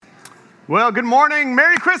Well, good morning.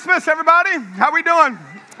 Merry Christmas, everybody. How we doing?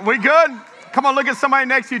 We good? Come on, look at somebody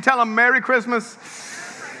next to you. Tell them Merry Christmas.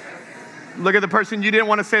 Look at the person you didn't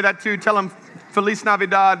want to say that to. Tell them Feliz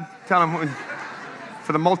Navidad. Tell them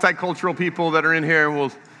for the multicultural people that are in here,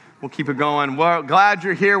 we'll keep it going. Well, glad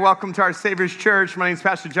you're here. Welcome to our Savior's Church. My name's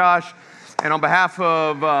Pastor Josh. And on behalf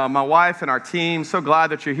of my wife and our team, so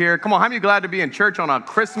glad that you're here. Come on, how many of you glad to be in church on a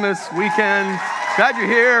Christmas weekend? Glad you're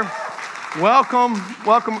here. Welcome.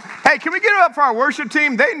 Hey, can we get it up for our worship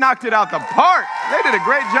team? They knocked it out the park. They did a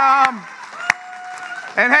great job.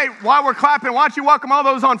 And hey, while we're clapping, why don't you welcome all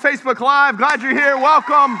those on Facebook Live? Glad you're here.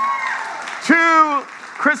 Welcome to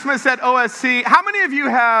Christmas at OSC. How many of you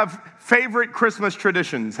have favorite Christmas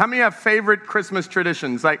traditions? How many have favorite Christmas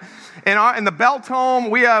traditions? Like in the Belt home,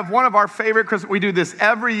 we have one of our favorite Christmas. We do this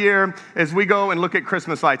every year as we go and look at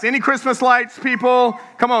Christmas lights. Any Christmas lights, people?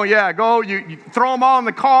 Come on, yeah, go. You throw them all in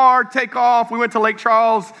the car, take off. We went to Lake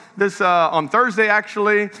Charles this on Thursday,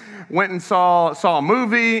 actually. Went and saw a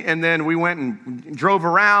movie, and then we went and drove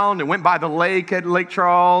around and went by the lake at Lake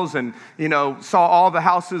Charles, and saw all the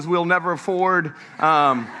houses we'll never afford.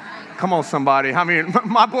 Come on, somebody. I mean,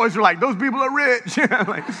 my boys are like, those people are rich.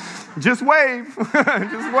 Like, just wave.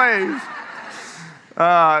 Just wave.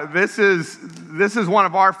 This is one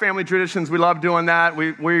of our family traditions. We love doing that.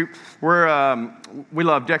 We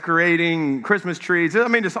love decorating Christmas trees. I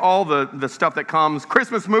mean, just all the stuff that comes.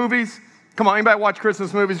 Christmas movies. Come on, anybody watch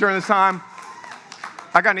Christmas movies during this time?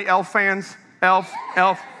 I got any Elf fans? Elf,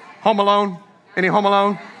 Home Alone? Any Home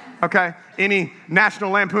Alone? Okay. Any National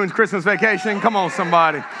Lampoon's Christmas Vacation? Come on,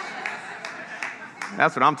 somebody.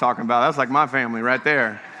 That's what I'm talking about. That's like my family right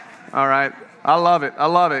there. All right. I love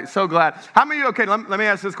it. So glad. How many of you, okay, let me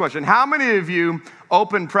ask this question. How many of you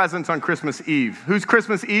open presents on Christmas Eve? Who's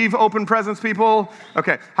Christmas Eve open presents, people?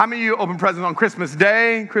 Okay. How many of you open presents on Christmas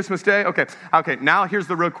Day? Christmas Day? Okay. Now here's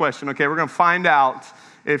the real question. Okay. We're going to find out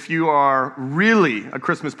if you are really a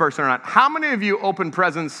Christmas person or not. How many of you open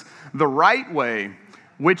presents the right way,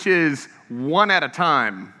 which is one at a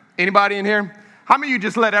time? Anybody in here? How many of you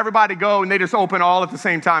just let everybody go and they just open all at the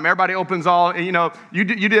same time? Everybody opens all, and you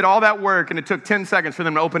did all that work and it took 10 seconds for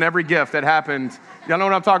them to open every gift that happened. Y'all know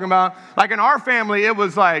what I'm talking about? Like in our family, it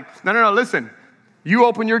was like, no, listen. You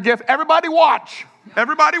open your gift. Everybody watch.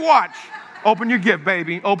 Open your gift,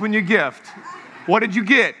 baby. Open your gift. What did you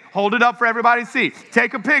get? Hold it up for everybody to see.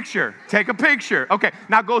 Take a picture. Okay,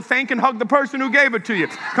 now go thank and hug the person who gave it to you.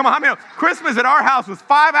 Come on, how many know? Christmas at our house was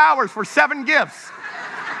 5 hours for 7 gifts.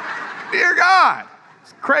 Dear God,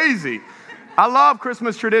 it's crazy. I love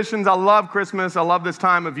Christmas traditions. I love Christmas. I love this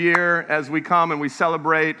time of year as we come and we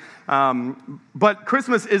celebrate. But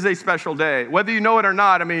Christmas is a special day. Whether you know it or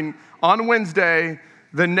not, I mean, on Wednesday,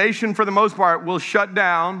 the nation, for the most part, will shut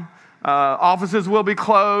down. Offices will be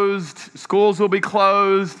closed. Schools will be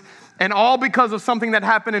closed. And all because of something that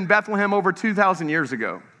happened in Bethlehem over 2,000 years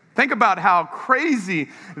ago. Think about how crazy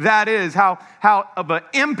that is, how of an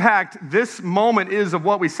impact this moment is of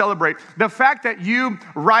what we celebrate. The fact that you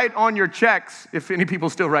write on your checks, if any people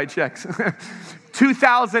still write checks,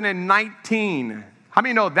 2019. How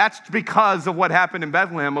many know that's because of what happened in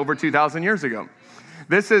Bethlehem over 2,000 years ago?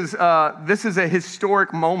 This is a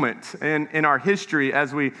historic moment in our history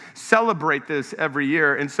as we celebrate this every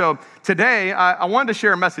year. And so today, I wanted to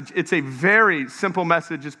share a message. It's a very simple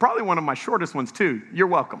message. It's probably one of my shortest ones, too. You're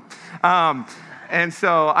welcome. And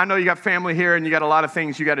so I know you got family here and you got a lot of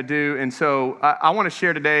things you got to do. And so I want to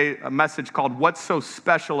share today a message called What's So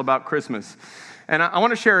Special About Christmas? And I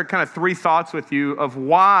want to share kind of 3 thoughts with you of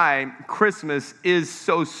why Christmas is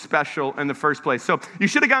so special in the first place. So you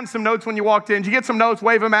should have gotten some notes when you walked in. Did you get some notes?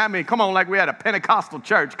 Wave them at me. Come on, like we had a Pentecostal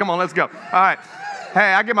church. Come on, let's go. All right.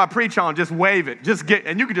 Hey, I get my preach on. Just wave it.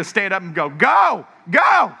 And you can just stand up and go.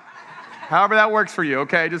 However that works for you,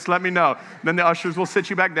 okay? Just let me know. Then the ushers will sit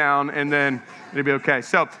you back down, and then it'll be okay.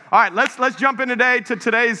 So, all right, let's jump in today to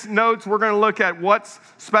today's notes. We're going to look at what's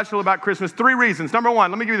special about Christmas. 3 reasons. Number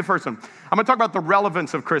 1, let me give you the first one. I'm going to talk about the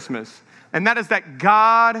relevance of Christmas, and that is that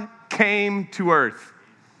God came to earth.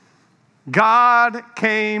 God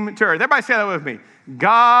came to earth. Everybody say that with me.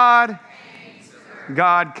 God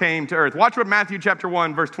came to earth. Watch what Matthew chapter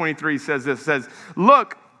 1, verse 23 says this. It says,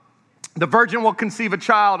 look, the virgin will conceive a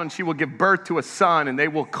child, and she will give birth to a son, and they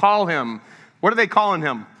will call him, what are they calling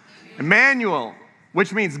him? Emmanuel,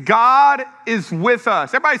 which means God is with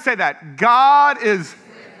us. Everybody say that. God is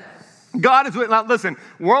with us. Now listen,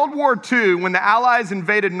 World War II, when the Allies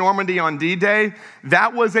invaded Normandy on D-Day,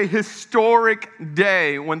 that was a historic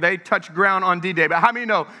day when they touched ground on D-Day. But how many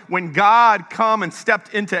know when God come and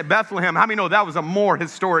stepped into Bethlehem, how many know that was a more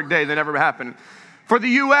historic day than ever happened? For the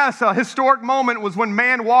U.S., a historic moment was when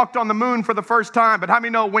man walked on the moon for the first time. But how many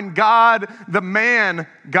know when God, the man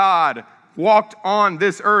God, walked on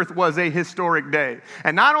this earth was a historic day?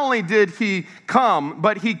 And not only did he come,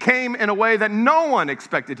 but he came in a way that no one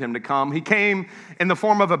expected him to come. He came in the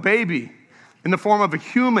form of a baby, in the form of a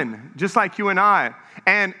human, just like you and I.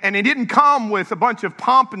 And he didn't come with a bunch of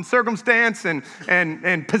pomp and circumstance and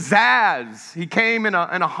pizzazz. He came in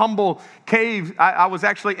a humble cave. I was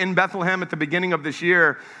actually in Bethlehem at the beginning of this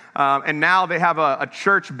year, and now they have a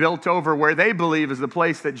church built over where they believe is the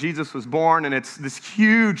place that Jesus was born, and it's this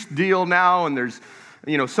huge deal now, and there's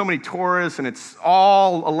so many tourists, and it's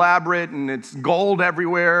all elaborate, and it's gold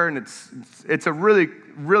everywhere, and it's a really,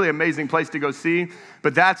 really amazing place to go see.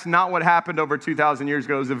 But that's not what happened over 2,000 years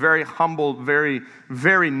ago. It was a very humble, very,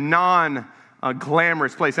 very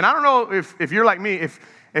non-glamorous place. And I don't know if you're like me, if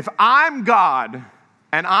I'm God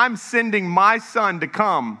and I'm sending my son to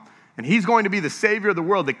come, and he's going to be the Savior of the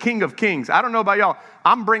world, the King of Kings. I don't know about y'all.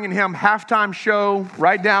 I'm bringing him halftime show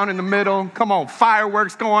right down in the middle. Come on,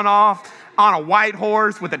 fireworks going off on a white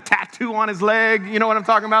horse with a tattoo on his leg. You know what I'm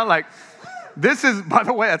talking about? Like, this is, by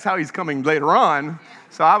the way, that's how he's coming later on.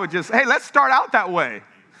 So I would just, hey, let's start out that way.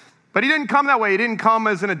 But he didn't come that way. He didn't come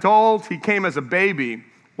as an adult. He came as a baby.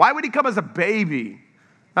 Why would he come as a baby?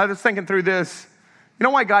 I was thinking through this. You know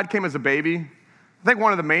why God came as a baby? I think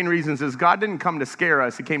one of the main reasons is God didn't come to scare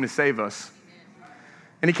us. He came to save us.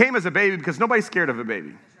 And he came as a baby because nobody's scared of a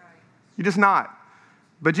baby. You're just not.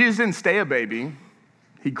 But Jesus didn't stay a baby.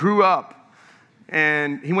 He grew up,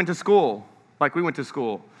 and he went to school like we went to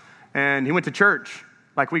school. And he went to church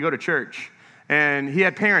like we go to church. And he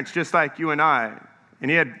had parents just like you and I. And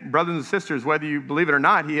he had brothers and sisters, whether you believe it or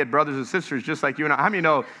not, he had brothers and sisters just like you and I. How many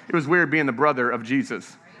know it was weird being the brother of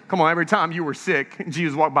Jesus? Come on, every time you were sick and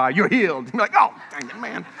Jesus walked by, you're healed. You're like, oh, dang it,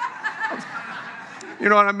 man. You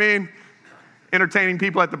know what I mean? Entertaining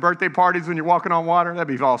people at the birthday parties when you're walking on water, that'd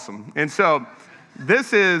be awesome. And so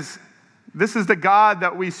this is the God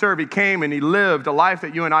that we serve. He came and he lived a life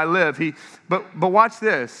that you and I live. But watch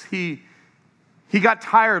this. He got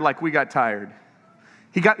tired like we got tired.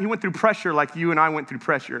 He went through pressure like you and I went through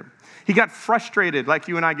pressure. He got frustrated like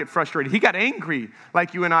you and I get frustrated. He got angry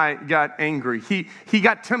like you and I got angry. He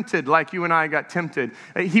got tempted like you and I got tempted.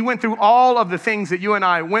 He went through all of the things that you and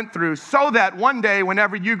I went through so that one day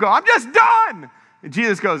whenever you go, I'm just done,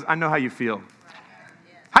 Jesus goes, I know how you feel.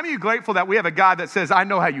 How many of you grateful that we have a God that says, I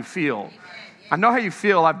know how you feel? I know how you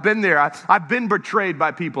feel. I've been there. I've been betrayed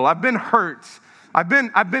by people. I've been hurt. I've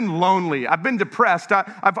been lonely. I've been depressed.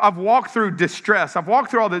 I've walked through distress. I've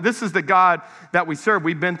walked through all that. This is the God that we serve.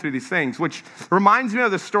 We've been through these things, which reminds me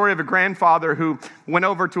of the story of a grandfather who went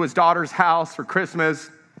over to his daughter's house for Christmas.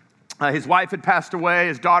 His wife had passed away.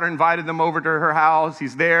 His daughter invited them over to her house.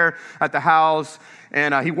 He's there at the house.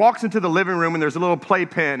 And he walks into the living room, and there's a little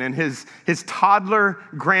playpen, and his toddler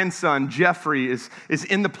grandson, Jeffrey, is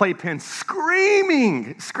in the playpen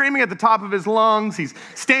screaming at the top of his lungs. He's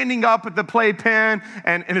standing up at the playpen,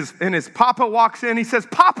 and his papa walks in. He says,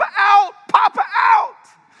 Papa out! Papa out!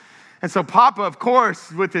 And so Papa, of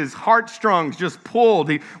course, with his heartstrings just pulled,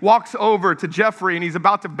 he walks over to Jeffrey, and he's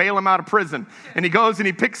about to bail him out of prison. And he goes and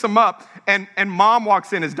he picks him up, and Mom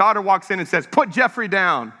walks in, his daughter walks in and says, Put Jeffrey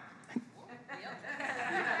down.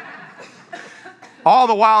 All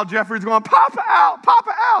the while, Jeffrey's going, Papa out,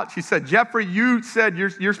 Papa out. She said, Jeffrey, you said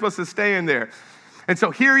you're supposed to stay in there. And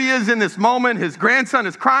so here he is in this moment. His grandson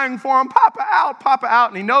is crying for him, Papa out, Papa out.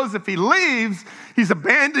 And he knows if he leaves, he's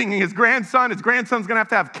abandoning his grandson. His grandson's going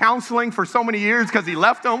to have counseling for so many years because he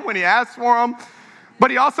left him when he asked for him.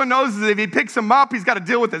 But he also knows that if he picks him up, he's got to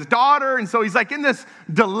deal with his daughter. And so he's like in this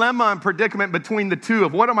dilemma and predicament between the two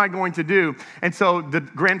of what am I going to do? And so the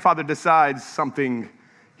grandfather decides something.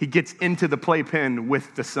 He gets into the playpen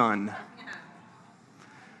with the son.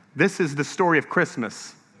 This is the story of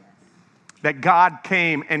Christmas, that God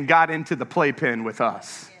came and got into the playpen with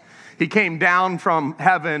us. He came down from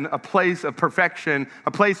heaven, a place of perfection, a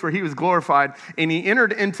place where he was glorified, and he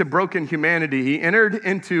entered into broken humanity. He entered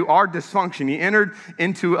into our dysfunction. He entered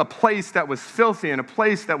into a place that was filthy and a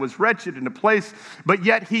place that was wretched and a place, but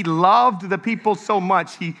yet he loved the people so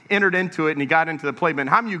much, he entered into it and he got into the playpen.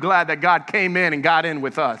 How many of you glad that God came in and got in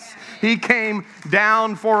with us? He came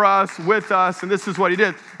down for us, with us, and this is what he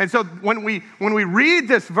did. And so when we read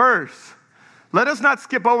this verse, let us not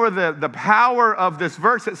skip over the power of this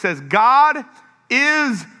verse that says, God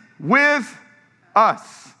is with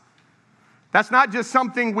us. That's not just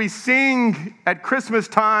something we sing at Christmas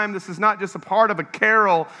time. This is not just a part of a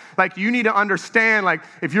carol. Like, you need to understand, like,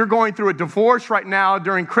 if you're going through a divorce right now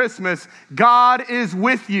during Christmas, God is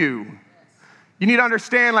with you. You need to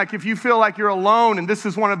understand, like, if you feel like you're alone, and this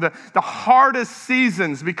is one of the hardest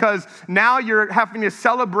seasons because now you're having to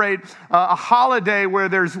celebrate a holiday where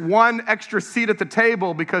there's one extra seat at the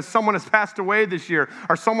table because someone has passed away this year,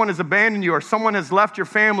 or someone has abandoned you, or someone has left your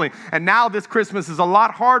family. And now this Christmas is a lot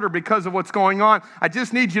harder because of what's going on. I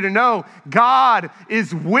just need you to know God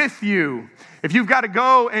is with you. If you've got to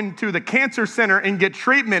go into the cancer center and get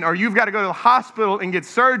treatment, or you've got to go to the hospital and get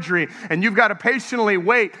surgery, and you've got to patiently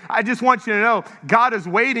wait, I just want you to know God is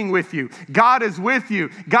waiting with you. God is with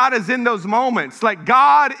you. God is in those moments. Like,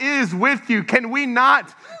 God is with you. Can we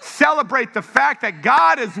not celebrate the fact that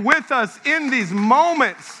God is with us in these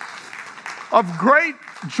moments of great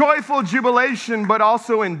joyful jubilation, but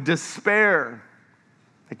also in despair?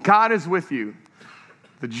 That God is with you.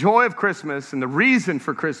 The joy of Christmas and the reason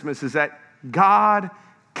for Christmas is that God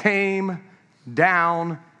came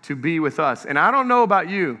down to be with us. And I don't know about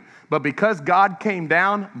you, but because God came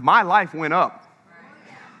down, my life went up.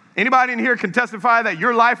 Anybody in here can testify that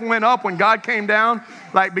your life went up when God came down?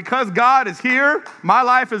 Like, because God is here, my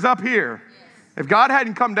life is up here. If God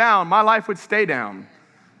hadn't come down, my life would stay down.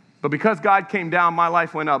 But because God came down, my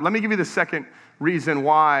life went up. Let me give you the second reason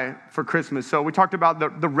why for Christmas. So we talked about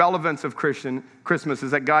the relevance of Christmas is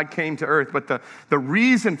that God came to earth, but the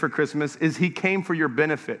reason for Christmas is he came for your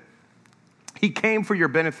benefit. He came for your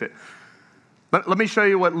benefit. Let me show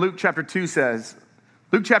you what Luke chapter 2 says.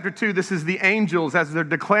 Luke chapter 2, this is the angels as they're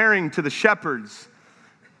declaring to the shepherds.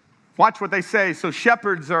 Watch what they say. So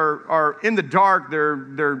shepherds are in the dark.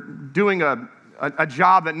 They're doing a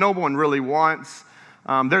job that no one really wants.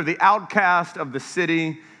 They're the outcast of the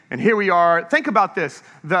city. And here we are. Think about this.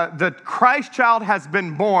 The Christ child has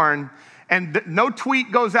been born, and no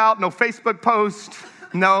tweet goes out, no Facebook post,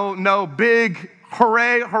 no big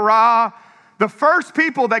hooray, hurrah. The first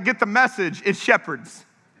people that get the message is shepherds.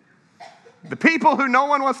 The people who no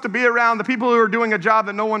one wants to be around, the people who are doing a job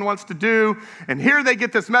that no one wants to do. And here they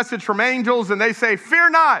get this message from angels, and they say, "Fear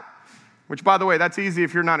not." Which, by the way, that's easy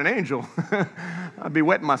if you're not an angel. I'd be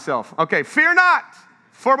wetting myself. Okay, "Fear not,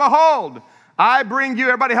 for behold, I bring you,"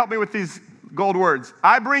 everybody help me with these gold words.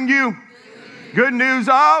 I bring you good news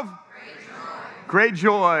of great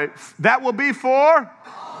joy. That will be for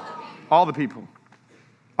all the people.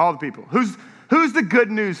 All the people. Who's the good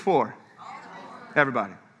news for?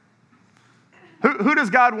 Everybody. Who does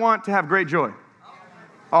God want to have great joy?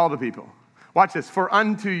 All the people. Watch this. For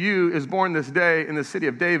unto you is born this day in the city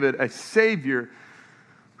of David a Savior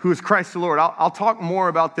who is Christ the Lord. I'll talk more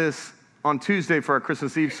about this on Tuesday for our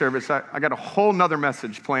Christmas Eve service. I got a whole nother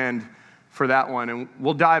message planned for that one, and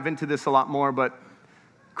we'll dive into this a lot more, but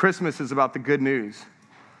Christmas is about the good news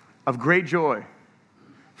of great joy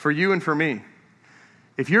for you and for me.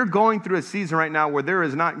 If you're going through a season right now where there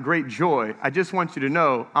is not great joy, I just want you to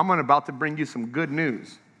know I'm about to bring you some good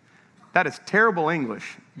news. That is terrible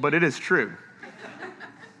English, but it is true.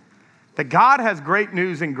 That God has great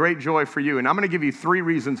news and great joy for you. And I'm going to give you 3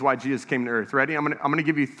 reasons why Jesus came to earth. Ready? I'm going to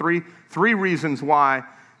give you three reasons why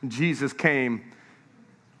Jesus came.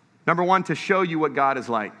 Number 1, to show you what God is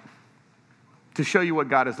like. To show you what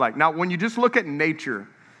God is like. Now, when you just look at nature,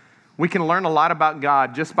 we can learn a lot about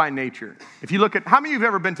God just by nature. If you look at, how many of you have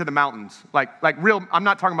ever been to the mountains? Like real, I'm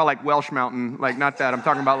not talking about like Welsh Mountain, like not that. I'm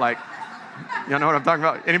talking about like, you know what I'm talking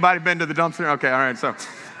about? Anybody been to the dumpster? Okay, all right, so.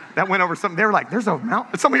 That went over something. They were like, there's a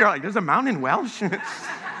mountain. Some of you are like, there's a mountain in Welsh?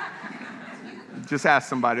 Just ask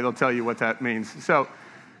somebody. They'll tell you what that means. So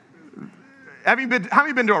how many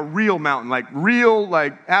been to a real mountain? Like real,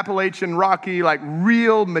 like Appalachian, Rocky, like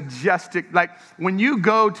real majestic. Like when you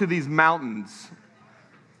go to these mountains,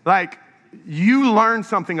 like you learn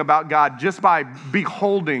something about God just by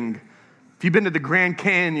beholding. If you've been to the Grand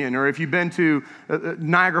Canyon, or if you've been to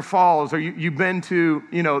Niagara Falls, or you've been to,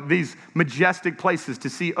 these majestic places to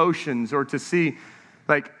see oceans, or to see,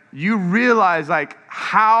 like, you realize, like,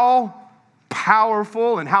 how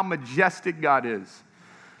powerful and how majestic God is.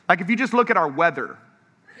 Like, if you just look at our weather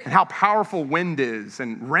and how powerful wind is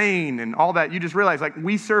and rain and all that, you just realize, like,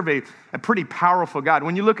 we serve a pretty powerful God.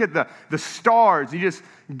 When you look at the stars, you just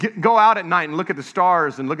go out at night and look at the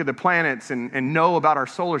stars and look at the planets and know about our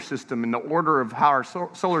solar system and the order of how our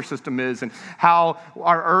solar system is and how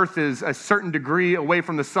our earth is a certain degree away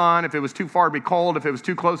from the sun. If it was too far, it'd be cold. If it was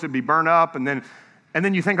too close, it'd be burned up. And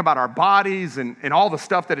then you think about our bodies and all the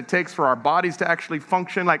stuff that it takes for our bodies to actually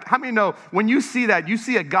function. Like, how many know when you see that, you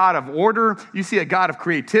see a God of order, you see a God of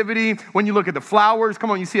creativity. When you look at the flowers, come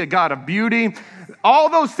on, you see a God of beauty. All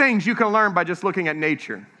those things you can learn by just looking at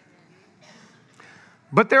nature.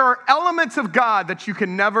 But there are elements of God that you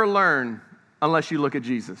can never learn unless you look at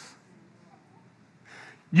Jesus.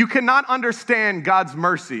 You cannot understand God's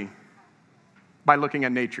mercy by looking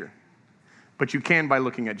at nature. but you can by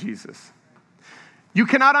looking at Jesus. You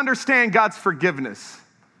cannot understand God's forgiveness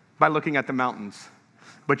by looking at the mountains,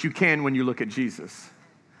 but you can when you look at Jesus.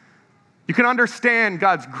 You can understand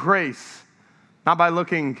God's grace not by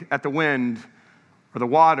looking at the wind or the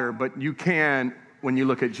water, but you can when you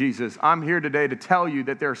look at Jesus. I'm here today to tell you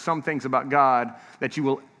that there are some things about God that you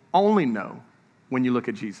will only know when you look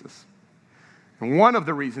at Jesus. And one of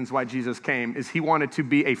the reasons why Jesus came is he wanted to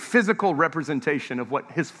be a physical representation of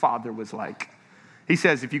what his Father was like. He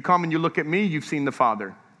says, if you come and you look at me, you've seen the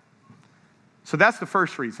Father. So that's the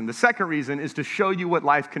first reason. The second reason is to show you what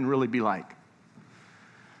life can really be like.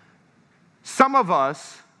 Some of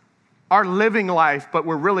us are living life, but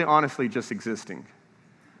we're really honestly just existing.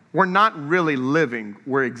 We're not really living,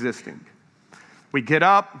 we're existing. We get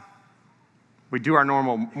up, we do our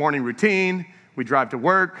normal morning routine, we drive to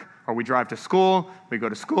work, or we drive to school, we go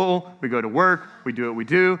to work, we do what we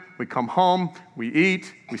do, we come home, we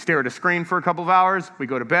eat, we stare at a screen for a couple of hours, we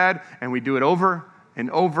go to bed, and we do it over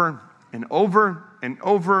and over and over and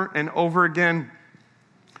over and over again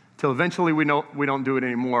till eventually we don't do it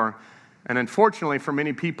anymore. And unfortunately for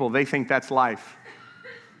many people, they think that's life.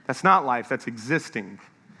 That's not life, that's existing.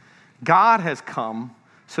 God has come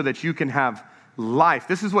so that you can have life.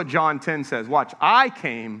 This is what John 10 says. Watch, I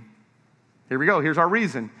came, here we go, here's our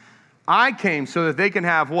reason. I came so that they can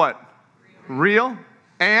have what? Real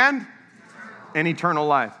and eternal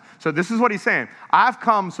life. So this is what he's saying. I've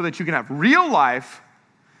come so that you can have real life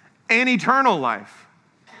and eternal life.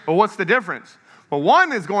 Well, what's the difference? Well,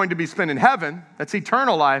 one is going to be spent in heaven. That's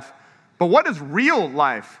eternal life. But what is real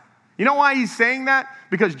life? You know why he's saying that?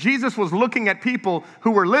 Because Jesus was looking at people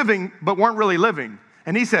who were living but weren't really living.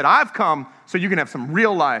 And he said, I've come so you can have some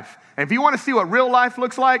real life. And if you want to see what real life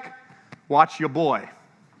looks like, watch your boy.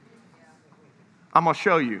 I'm going to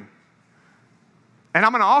show you. And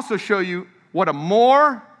I'm going to also show you what a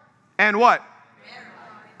more and what?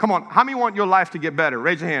 Come on, how many want your life to get better?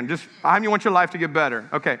 Raise your hand. Just how many want your life to get better?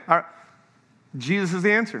 Okay, all right. Jesus is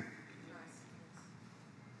the answer.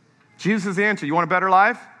 Jesus is the answer. You want a better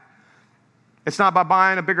life? It's not about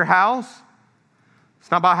buying a bigger house. It's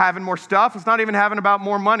not about having more stuff. It's not even having about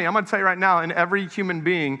more money. I'm going to tell you right now, in every human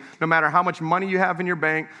being, no matter how much money you have in your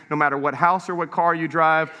bank, no matter what house or what car you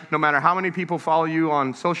drive, no matter how many people follow you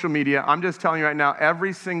on social media, I'm just telling you right now,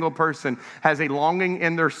 every single person has a longing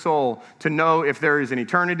in their soul to know if there is an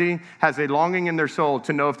eternity, has a longing in their soul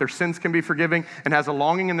to know if their sins can be forgiven, and has a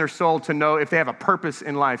longing in their soul to know if they have a purpose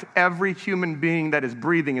in life. Every human being that is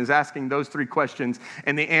breathing is asking those three questions,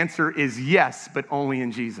 and the answer is yes, but only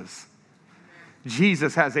in Jesus.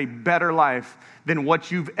 Jesus has a better life than what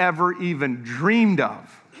you've ever even dreamed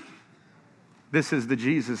of. This is the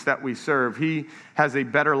Jesus that we serve. He has a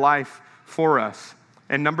better life for us.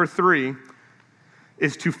 And number 3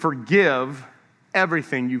 is to forgive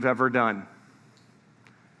everything you've ever done.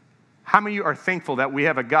 How many of you are thankful that we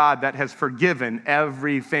have a God that has forgiven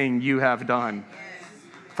everything you have done?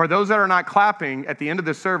 For those that are not clapping, at the end of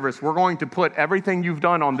the service, we're going to put everything you've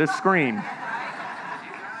done on this screen.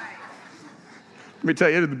 Let me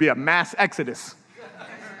tell you, it would be a mass exodus.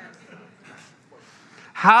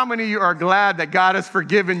 How many of you are glad that God has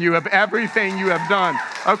forgiven you of everything you have done?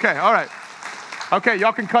 Okay, all right. Okay,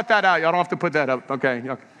 y'all can cut that out. Y'all don't have to put that up. Okay.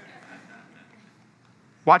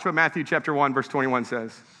 Watch what Matthew chapter 1, verse 21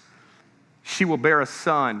 says. She will bear a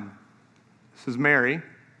son. This is Mary.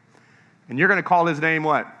 And you're going to call his name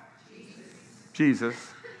what? Jesus.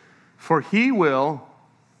 For he will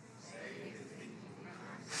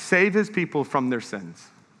save his people from their sins.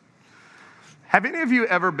 Have any of you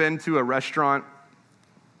ever been to a restaurant,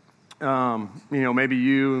 maybe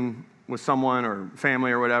you with someone or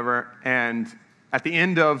family or whatever, and at the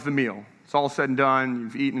end of the meal, it's all said and done,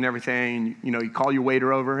 you've eaten everything, you call your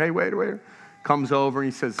waiter over, hey, waiter, comes over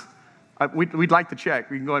and he says, we'd like the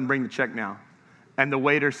check. We can go ahead and bring the check now. And the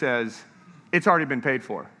waiter says, it's already been paid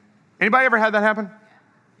for. Anybody ever had that happen?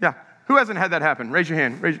 Yeah. Who hasn't had that happen? Raise your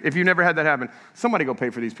hand. If you've never had that happen, somebody go pay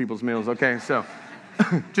for these people's meals, okay? So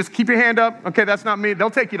just keep your hand up. Okay, that's not me. They'll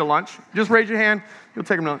take you to lunch. Just raise your hand. You'll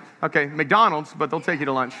take them to lunch. Okay, McDonald's, but they'll take you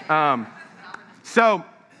to lunch. So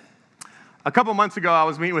a couple months ago, I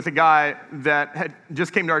was meeting with a guy that had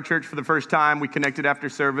just came to our church for the first time. We connected after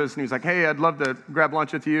service, and he was like, hey, I'd love to grab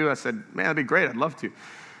lunch with you. I said, man, that'd be great. I'd love to.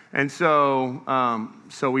 And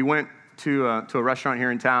so we went to a restaurant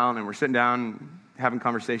here in town, and we're sitting down having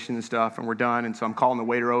conversation and stuff, and we're done. And so I'm calling the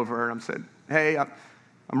waiter over, and I said, hey,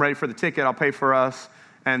 I'm ready for the ticket. I'll pay for us.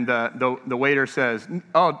 And the waiter says,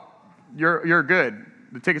 oh, you're good.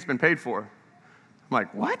 The ticket's been paid for. I'm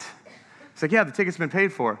like, what? He's like, yeah, the ticket's been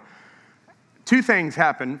paid for. two things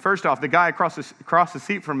happened. First off, the guy across the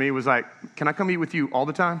seat from me was like, can I come eat with you all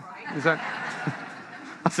the time? Is that?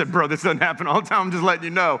 I said, bro, this doesn't happen all the time. I'm just letting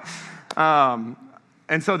you know.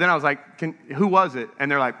 And so then I was like, who was it? And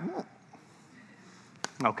they're like,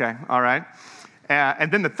 okay, all right. And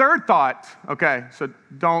then the third thought, okay, so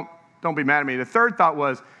don't be mad at me. The third thought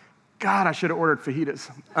was, God, I should have ordered fajitas.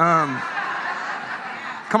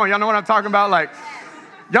 Come on, y'all know what I'm talking about? Like,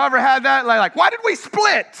 y'all ever had that? Like, why did we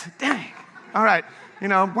split? Dang. All right,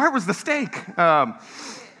 where was the steak?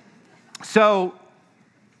 So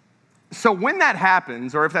when that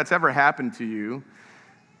happens, or if that's ever happened to you,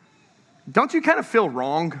 don't you kind of feel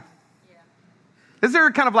wrong? Yeah. Is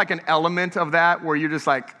there kind of like an element of that where you're just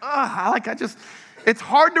like, it's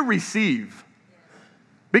hard to receive.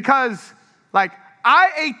 Because, like,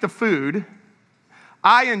 I ate the food,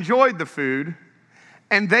 I enjoyed the food,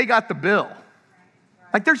 and they got the bill.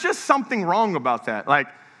 Like, there's just something wrong about that. Like,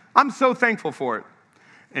 I'm so thankful for it.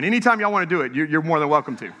 And anytime y'all want to do it, you're more than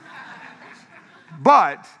welcome to.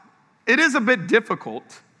 But it is a bit difficult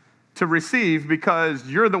to receive because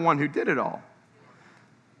you're the one who did it all.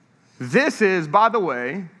 This is, by the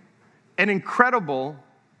way, an incredible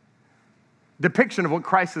depiction of what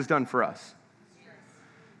Christ has done for us.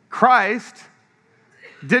 Christ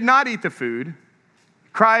did not eat the food.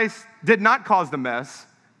 Christ did not cause the mess.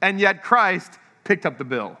 And yet Christ picked up the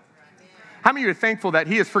bill. How many of you are thankful that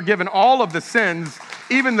he has forgiven all of the sins,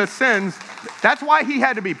 even the sins? That's why he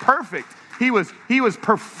had to be perfect. He was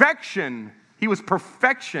perfection. He was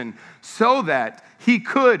perfection so that he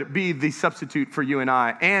could be the substitute for you and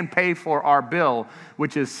I and pay for our bill,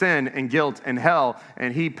 which is sin and guilt and hell.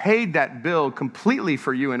 And he paid that bill completely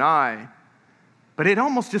for you and I. But it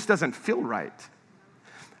almost just doesn't feel right.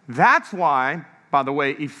 That's why, by the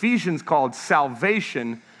way, Ephesians called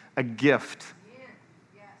salvation a gift.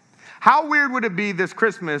 How weird would it be this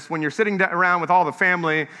Christmas when you're sitting around with all the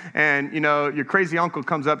family and, your crazy uncle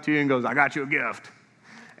comes up to you and goes, I got you a gift.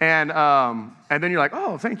 And then you're like,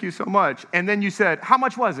 oh, thank you so much. And then you said, how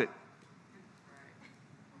much was it?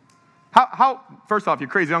 First off, your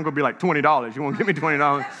crazy uncle would be like, $20. You won't give me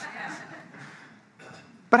 $20.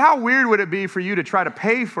 But how weird would it be for you to try to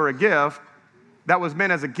pay for a gift that was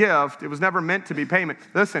meant as a gift? It was never meant to be payment.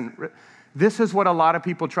 Listen, this is what a lot of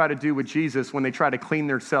people try to do with Jesus when they try to clean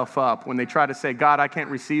themselves up, when they try to say, God, I can't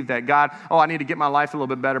receive that. God, I need to get my life a little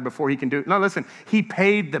bit better before he can do it. No, listen, he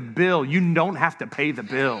paid the bill. You don't have to pay the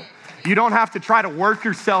bill. You don't have to try to work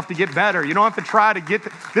yourself to get better. You don't have to try to get,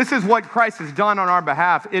 this is what Christ has done on our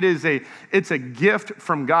behalf. It's a gift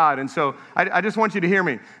from God. And so I just want you to hear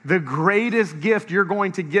me. The greatest gift you're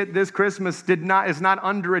going to get this Christmas is not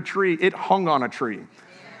under a tree. It hung on a tree.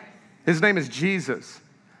 His name is Jesus.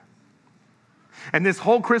 And this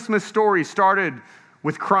whole Christmas story started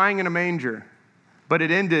with crying in a manger, but it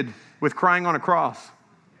ended with crying on a cross.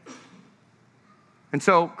 And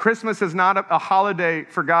so Christmas is not a holiday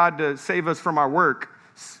for God to save us from our work.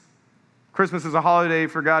 Christmas is a holiday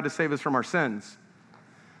for God to save us from our sins.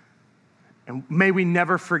 And may we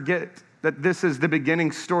never forget that this is the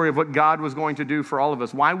beginning story of what God was going to do for all of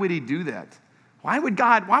us. Why would he do that? Why would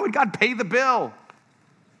God pay the bill?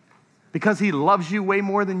 Because he loves you way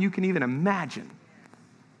more than you can even imagine.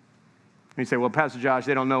 And you say, well, Pastor Josh,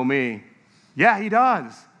 they don't know me. Yeah, he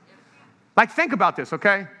does. Like, think about this,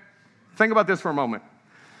 okay? Think about this for a moment.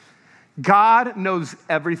 God knows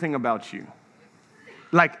everything about you.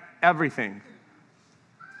 Like, everything.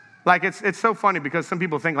 Like, it's so funny because some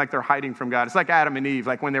people think like they're hiding from God. It's like Adam and Eve,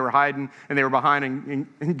 like when they were hiding and they were behind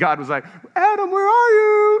and God was like, Adam, where are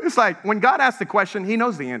you? It's like when God asks the question, he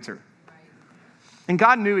knows the answer. And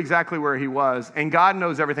God knew exactly where he was, and God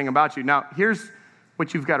knows everything about you. Now, here's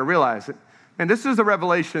what you've got to realize. And this is the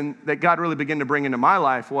revelation that God really began to bring into my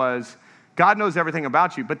life was God knows everything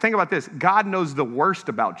about you. But think about this. God knows the worst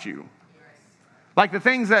about you. Like the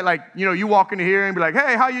things that you walk into here and be like,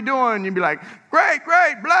 hey, how you doing? You'd be like, great,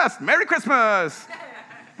 blessed, Merry Christmas.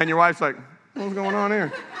 And your wife's like, what's going on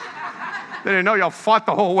here? They didn't know y'all fought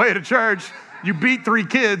the whole way to church. You beat 3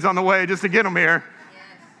 kids on the way just to get them here.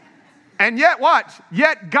 And yet, watch,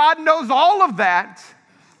 God knows all of that.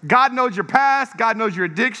 God knows your past. God knows your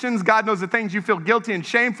addictions. God knows the things you feel guilty and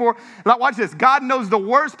shame for. Now, watch this. God knows the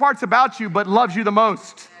worst parts about you, but loves you the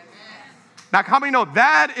most. Now, how many know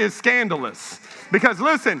that is scandalous? Because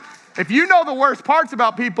listen, if you know the worst parts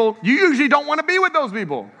about people, you usually don't want to be with those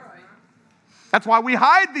people. That's why we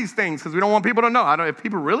hide these things, because we don't want people to know. If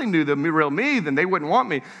people really knew the real me, then they wouldn't want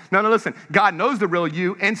me. No, listen. God knows the real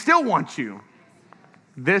you and still wants you.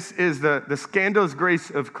 This is the scandalous grace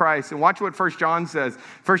of Christ. And watch what 1 John says.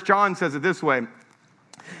 1 John says it this way.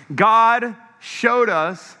 God showed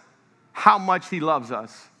us how much he loves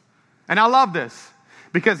us. And I love this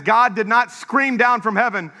because God did not scream down from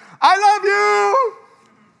heaven, I love you.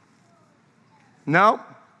 No,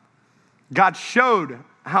 God showed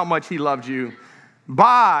how much he loved you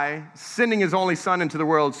by sending his only son into the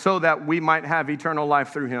world so that we might have eternal life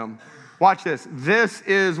through him. Watch this. This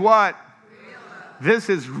is what? This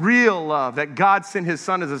is real love, that God sent his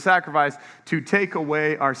son as a sacrifice to take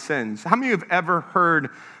away our sins. How many of you have ever heard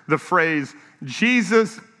the phrase,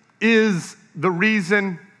 Jesus is the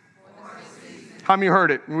reason? How many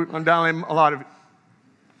heard it? I'm down a lot of it.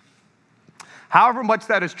 However much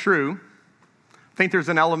that is true, I think there's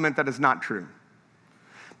an element that is not true.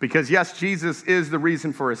 Because yes, Jesus is the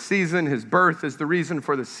reason for a season. His birth is the reason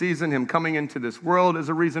for the season. Him coming into this world is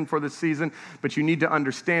a reason for the season. But you need to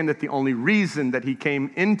understand that the only reason that he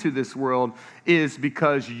came into this world is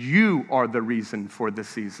because you are the reason for the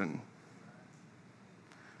season.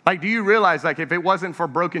 Like, do you realize, like, if it wasn't for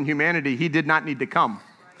broken humanity, he did not need to come.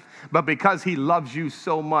 But because he loves you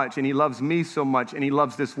so much, and he loves me so much, and he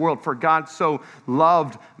loves this world, for God so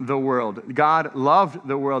loved the world. God loved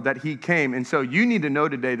the world that he came. And so you need to know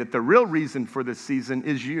today that the real reason for this season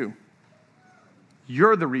is you.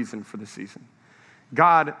 You're the reason for the season.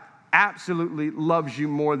 God absolutely loves you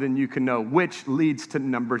more than you can know, which leads to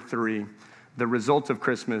number 3. The result of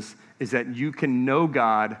Christmas is that you can know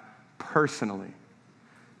God personally.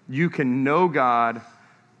 You can know God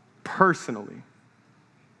personally.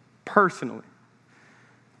 Personally.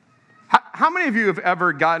 How many of you have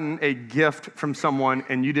ever gotten a gift from someone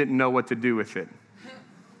and you didn't know what to do with it?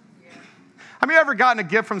 Have you ever gotten a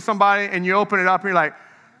gift from somebody and you open it up and you're like,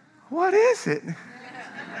 what is it?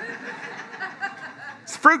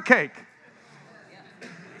 It's fruitcake.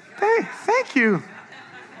 Hey, thank you.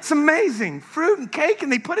 It's amazing. Fruit and cake, and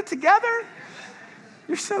they put it together?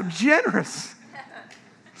 You're so generous.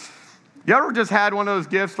 You ever just had one of those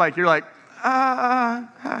gifts like you're like,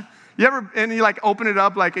 you ever, and you like open it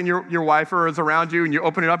up like, and your wife is around you and you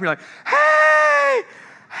open it up and you're like, hey,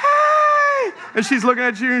 and she's looking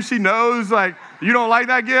at you and she knows like you don't like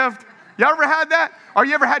that gift. You ever had that? Or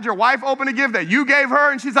you ever had your wife open a gift that you gave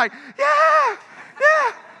her and she's like, yeah.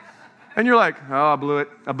 And you're like, oh, I blew it.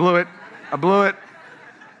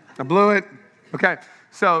 Okay,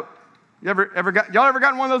 so y'all ever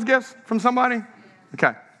gotten one of those gifts from somebody?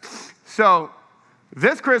 Okay, so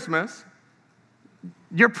this Christmas,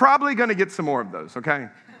 you're probably going to get some more of those, okay?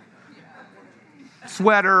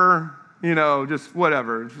 Sweater, just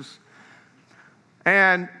whatever.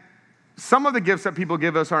 And some of the gifts that people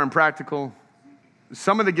give us are impractical.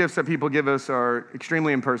 Some of the gifts that people give us are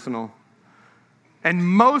extremely impersonal. And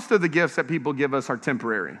most of the gifts that people give us are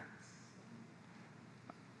temporary.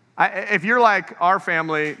 If you're like our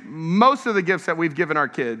family, most of the gifts that we've given our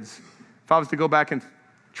kids, if I was to go back and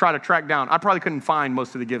try to track down, I probably couldn't find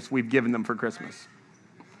most of the gifts we've given them for Christmas.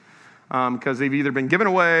 Because they've either been given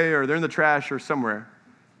away or they're in the trash or somewhere.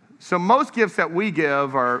 So most gifts that we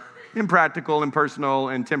give are impractical, impersonal,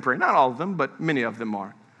 and temporary. Not all of them, but many of them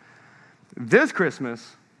are. This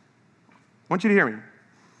Christmas, I want you to hear me.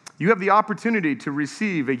 You have the opportunity to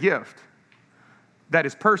receive a gift that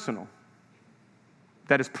is personal,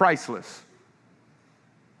 that is priceless,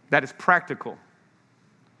 that is practical,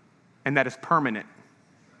 and that is permanent.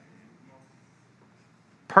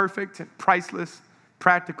 Perfect, priceless,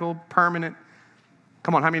 practical, permanent.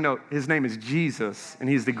 Come on, how many know his name is Jesus, and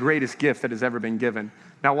he's the greatest gift that has ever been given?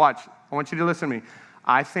 Now watch, I want you to listen to me.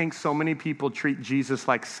 I think so many people treat Jesus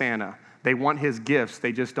like Santa. They want his gifts,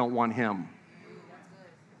 they just don't want him.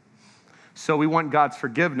 So we want God's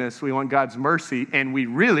forgiveness, we want God's mercy, and we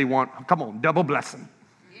really want, come on, double blessing.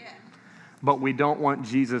 But we don't want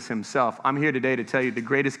Jesus himself. I'm here today to tell you the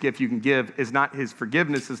greatest gift you can give is not his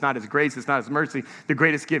forgiveness, it's not his grace, it's not his mercy. The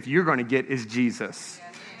greatest gift you're going to get is Jesus.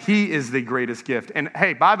 He is the greatest gift. And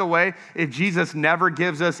hey, by the way, if Jesus never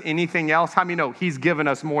gives us anything else, how many know he's given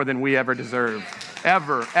us more than we ever deserve?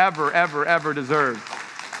 Ever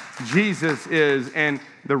deserve. Jesus is, and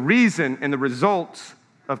the reason and the results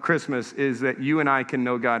of Christmas is that you and I can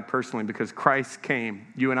know God personally because Christ came.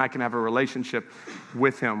 You and I can have a relationship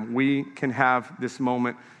with him. We can have this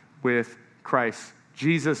moment with Christ.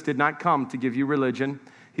 Jesus did not come to give you religion.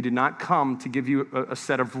 He did not come to give you a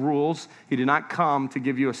set of rules. He did not come to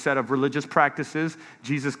give you a set of religious practices.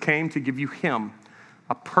 Jesus came to give you him,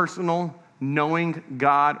 a personal, knowing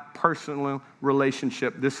God, personal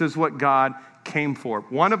relationship. This is what God came for.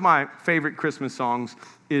 One of my favorite Christmas songs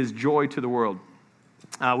is Joy to the World.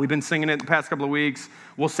 We've been singing it the past couple of weeks.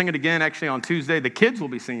 We'll sing it again actually on Tuesday. The kids will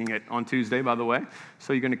be singing it on Tuesday, by the way.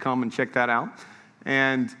 So you're going to come and check that out.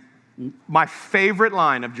 And my favorite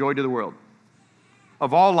line of Joy to the World,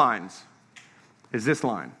 of all lines, is this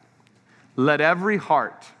line. Let every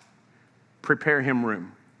heart prepare him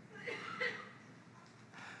room.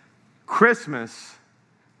 Christmas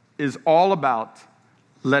is all about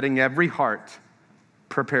letting every heart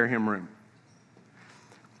prepare him room.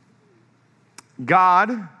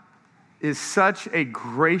 God is such a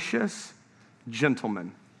gracious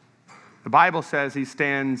gentleman. The Bible says he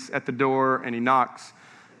stands at the door and he knocks,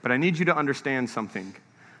 but I need you to understand something.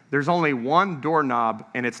 There's only one doorknob,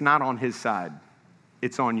 and it's not on his side.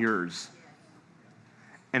 It's on yours.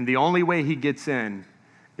 And the only way he gets in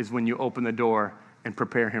is when you open the door and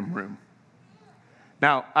prepare him room.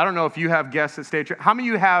 Now, I don't know if you have guests at State Church. How many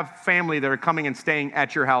of you have family that are coming and staying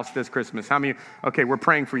at your house this Christmas? How many? Okay, we're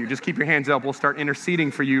praying for you. Just keep your hands up. We'll start interceding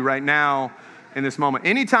for you right now in this moment.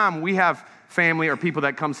 Anytime we have family or people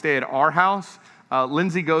that come stay at our house,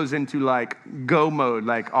 Lindsay goes into like go mode.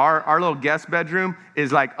 Like our little guest bedroom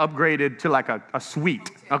is like upgraded to like a suite.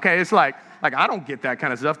 Okay, it's like I don't get that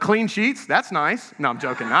kind of stuff. Clean sheets, that's nice. No, I'm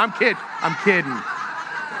joking. I'm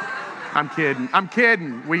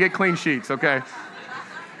kidding. We get clean sheets, okay?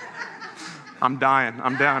 I'm dying.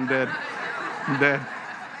 I'm dead.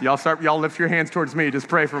 Y'all lift your hands towards me. Just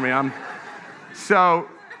pray for me. So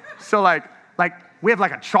like we have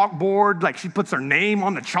like a chalkboard. Like she puts her name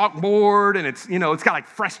on the chalkboard, and it's got like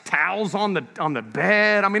fresh towels on the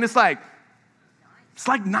bed. I mean, it's like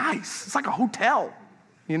nice. It's like a hotel,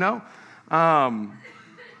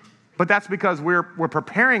 But that's because we're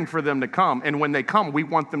preparing for them to come, and when they come, we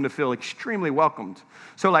want them to feel extremely welcomed.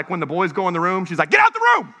 So like when the boys go in the room, she's like, "Get out the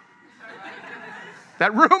room."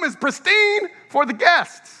 That room is pristine for the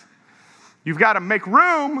guests. You've got to make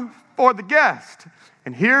room for the guest.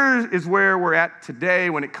 And here is where we're at today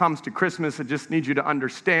when it comes to Christmas. I just need you to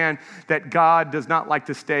understand that God does not like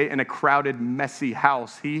to stay in a crowded, messy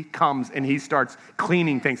house. He comes and he starts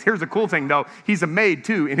cleaning things. Here's the cool thing, though. He's a maid,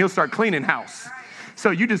 too, and he'll start cleaning house. So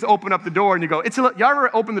you just open up the door and you go, you ever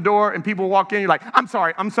open the door and people walk in, you're like, I'm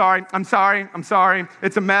sorry.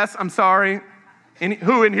 It's a mess, I'm sorry.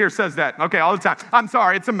 Who in here says that? Okay, all the time. I'm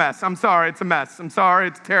sorry, it's a mess. I'm sorry, it's a mess. I'm sorry,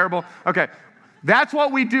 it's terrible. Okay, that's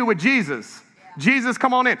what we do with Jesus. Jesus,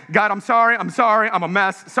 come on in. God, I'm sorry, I'm a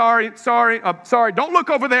mess. Sorry. Don't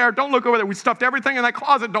look over there. We stuffed everything in that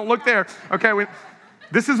closet. Don't look there. Okay,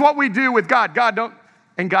 this is what we do with God. God, don't.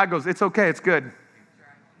 And God goes, it's okay, it's good.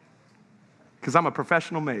 Because I'm a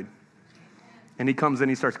professional maid. And he comes in,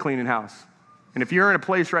 he starts cleaning house. And if you're in a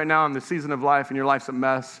place right now in the season of life and your life's a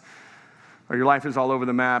mess, or your life is all over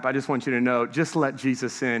the map, I just want you to know, just let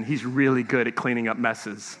Jesus in. He's really good at cleaning up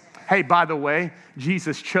messes. Hey, by the way,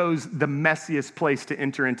 Jesus chose the messiest place to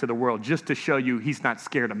enter into the world just to show you he's not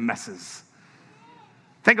scared of messes.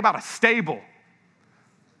 Think about a stable.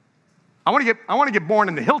 I want to get born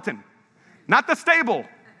in the Hilton, not the stable.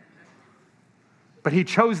 But he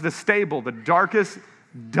chose the stable, the darkest,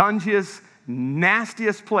 dungiest,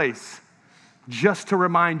 nastiest place, just to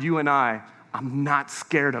remind you and I'm not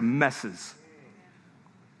scared of messes.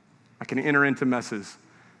 I can enter into messes,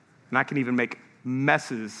 and I can even make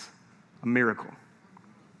messes a miracle.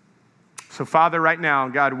 So, Father, right now,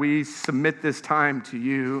 God, we submit this time to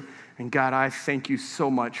you, and God, I thank you so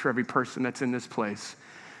much for every person that's in this place,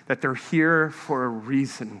 that they're here for a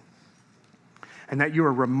reason, and that you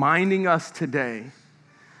are reminding us today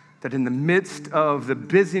that in the midst of the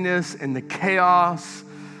busyness and the chaos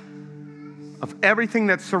of everything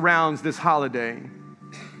that surrounds this holiday,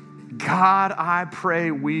 God, I pray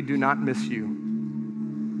we do not miss you.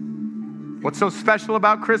 What's so special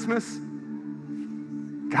about Christmas?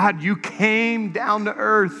 God, you came down to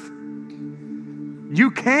earth. You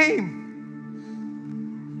came.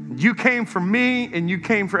 You came for me, and you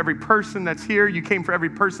came for every person that's here. You came for every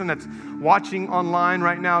person that's watching online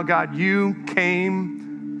right now. God, you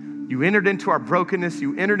came. You entered into our brokenness.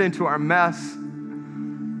 You entered into our mess.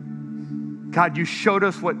 God, you showed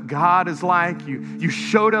us what God is like. You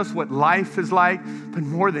showed us what life is like. But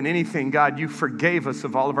more than anything, God, you forgave us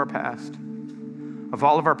of all of our past, of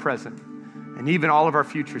all of our present, and even all of our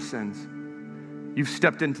future sins. You've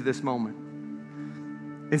stepped into this moment.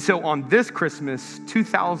 And so on this Christmas,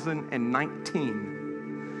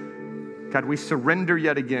 2019, God, we surrender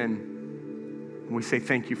yet again, and we say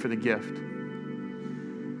thank you for the gift.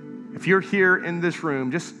 If you're here in this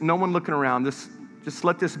room, just no one looking around, just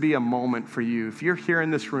let this be a moment for you. If you're here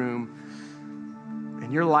in this room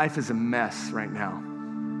and your life is a mess right now,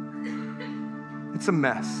 it's a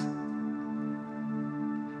mess.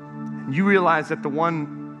 And you realize that the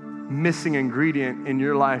one missing ingredient in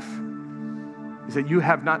your life is that you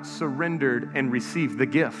have not surrendered and received the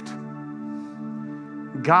gift.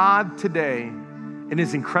 God today, in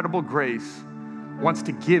his incredible grace, wants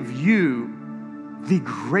to give you the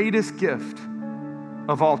greatest gift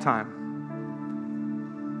of all time.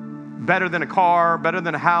 better than a car, better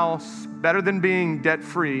than a house, better than being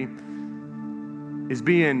debt-free, is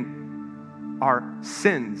being our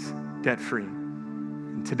sins debt-free.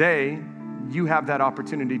 And today, you have that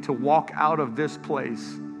opportunity to walk out of this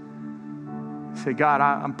place. Say, God,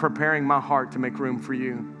 I'm preparing my heart to make room for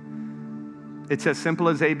you. It's as simple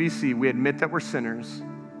as ABC. We admit that we're sinners,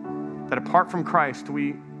 that apart from Christ,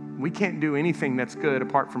 we can't do anything that's good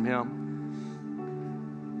apart from him.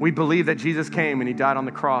 We believe that Jesus came and he died on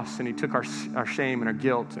the cross and he took our shame and our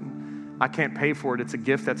guilt, and I can't pay for it. It's a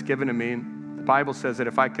gift that's given to me. And the Bible says that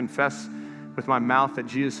if I confess with my mouth that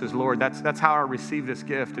Jesus is Lord, that's how I receive this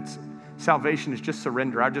gift. Salvation is just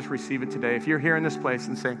surrender. I just receive it today. If you're here in this place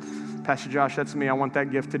and say, Pastor Josh, that's me. I want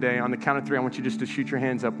that gift today. On the count of 3, I want you just to shoot your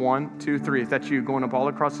hands up. 1, 2, 3. If that's you, going up all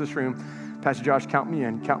across this room, Pastor Josh, count me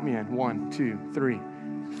in. Count me in. 1, 2, 3,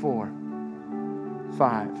 4,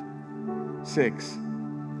 5, 6,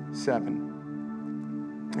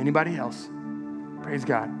 7. Anybody else? Praise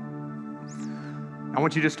God. I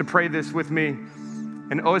want you just to pray this with me.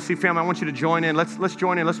 And OSC family, I want you to join in. Let's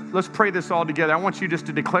join in. Let's pray this all together. I want you just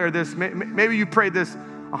to declare this. Maybe you prayed this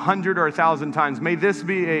 100 or 1,000 times. May this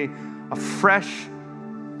be a fresh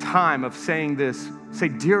time of saying this. Say,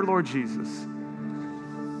 dear Lord Jesus,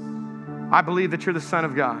 I believe that you're the Son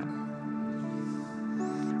of God.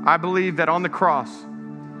 I believe that on the cross,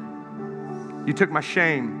 you took my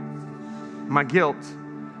shame, my guilt,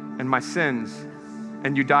 and my sins,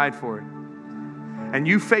 and you died for it. And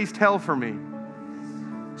you faced hell for me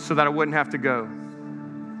so that I wouldn't have to go.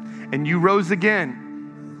 And you rose again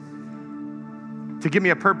to give me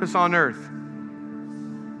a purpose on earth,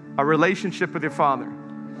 a relationship with your Father,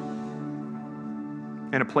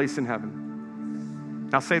 and a place in heaven.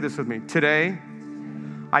 Now say this with me. Today,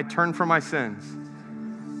 I turn from my sins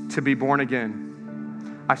to be born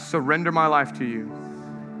again. I surrender my life to you.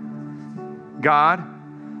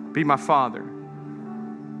 God, be my Father.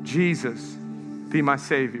 Jesus, be my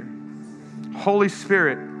Savior. Holy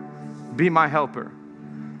Spirit, be my helper.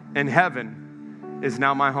 And heaven is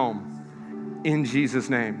now my home. In Jesus'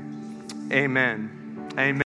 name, amen. Amen.